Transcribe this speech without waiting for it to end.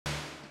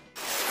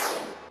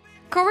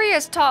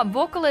Korea's top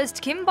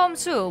vocalist Kim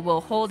Bum-SOO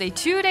will hold a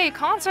two-day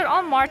concert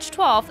on March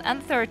 12th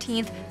and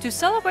 13th to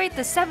celebrate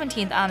the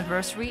 17th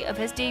anniversary of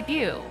his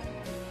debut.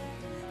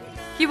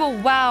 He will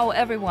wow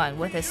everyone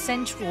with his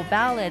sensual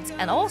ballads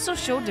and also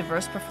show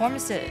diverse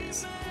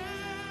performances.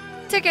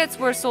 Tickets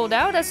were sold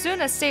out as soon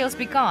as sales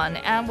began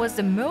and was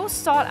the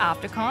most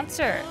sought-after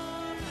concert.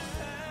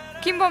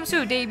 Kim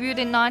Bum-SOO debuted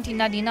in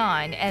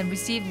 1999 and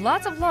received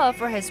lots of love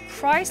for his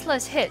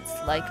priceless hits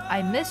like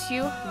I Miss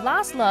You,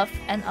 Last Love,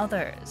 and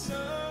others.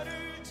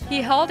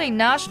 He held a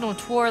national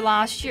tour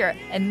last year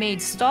and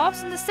made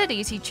stops in the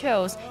cities he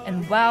chose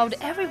and wowed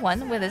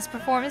everyone with his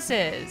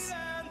performances.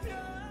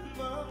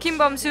 Kim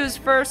Bum-SOO's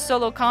first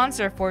solo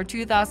concert for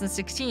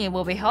 2016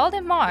 will be held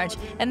in March,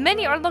 and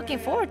many are looking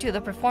forward to the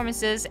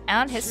performances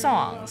and his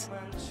songs.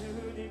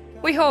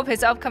 We hope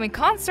his upcoming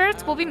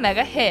concerts will be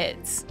mega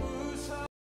hits.